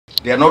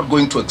They are not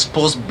going to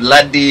expose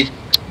bloody,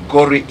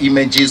 gory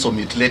images of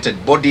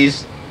mutilated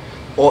bodies,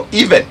 or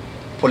even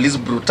police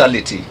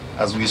brutality,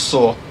 as we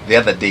saw the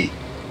other day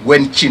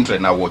when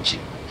children are watching.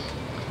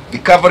 The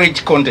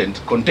coverage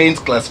content contains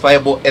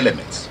classifiable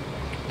elements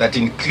that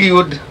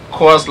include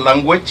coarse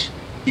language.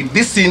 If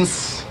these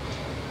scenes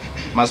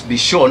must be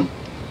shown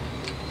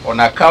on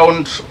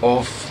account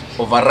of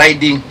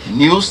overriding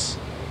news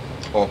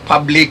or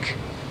public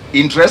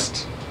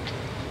interest,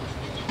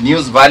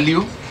 news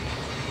value,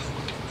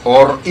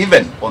 or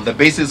even on the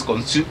basis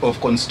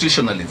of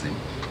constitutionalism,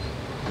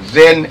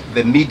 then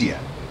the media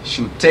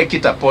should take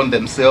it upon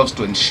themselves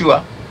to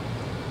ensure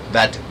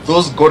that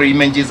those gory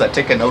images are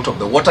taken out of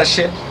the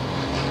watershed,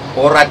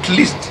 or at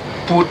least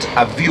put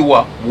a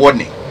viewer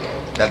warning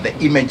that the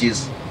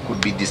images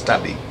could be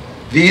disturbing.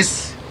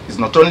 This is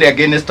not only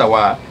against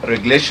our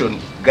regulation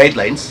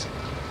guidelines,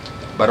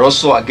 but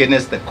also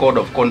against the Code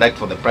of Conduct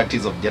for the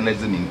Practice of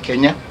Journalism in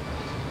Kenya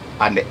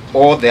and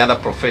all the other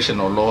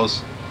professional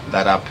laws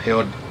that are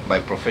upheld by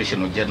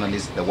professional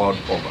journalists the world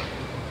over.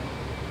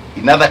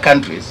 In other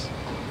countries,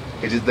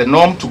 it is the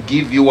norm to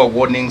give viewer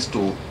warnings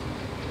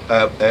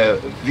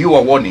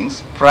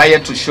prior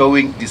to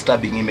showing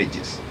disturbing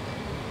images.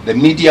 The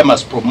media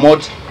must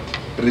promote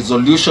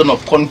resolution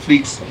of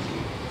conflicts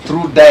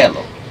through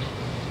dialogue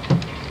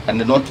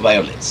and not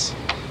violence.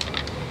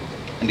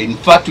 And in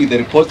fact, with the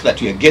reports that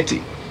we are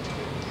getting,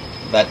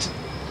 that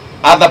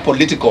other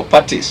political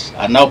parties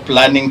are now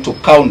planning to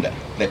counter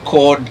the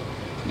code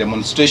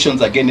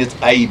demonstrations against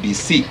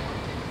IEBC,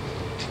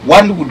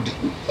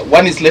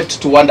 one is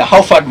left to wonder,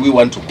 how far do we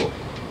want to go?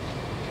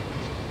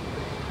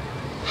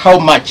 How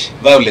much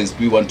violence do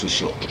we want to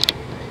show?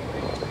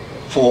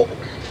 For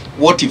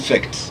what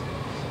effects?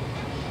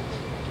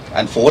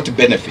 And for what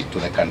benefit to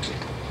the country?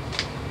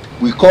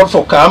 We call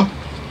for calm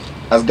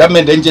as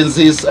government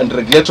agencies and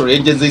regulatory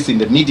agencies in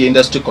the media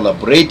industry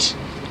collaborate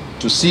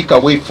to seek a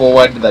way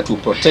forward that will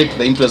protect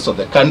the interests of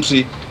the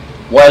country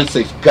while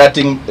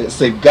safeguarding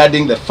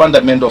the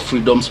fundamental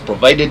freedoms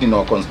provided in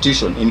our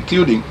Constitution,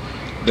 including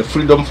the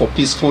freedom for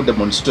peaceful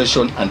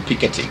demonstration and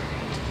picketing.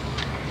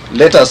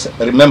 Let us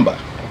remember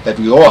that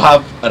we all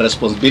have a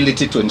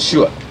responsibility to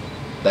ensure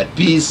that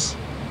peace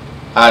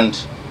and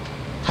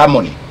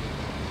harmony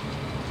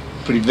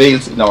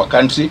prevails in our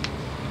country,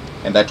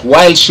 and that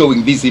while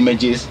showing these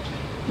images,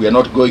 we are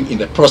not going in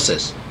the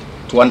process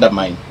to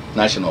undermine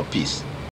national peace.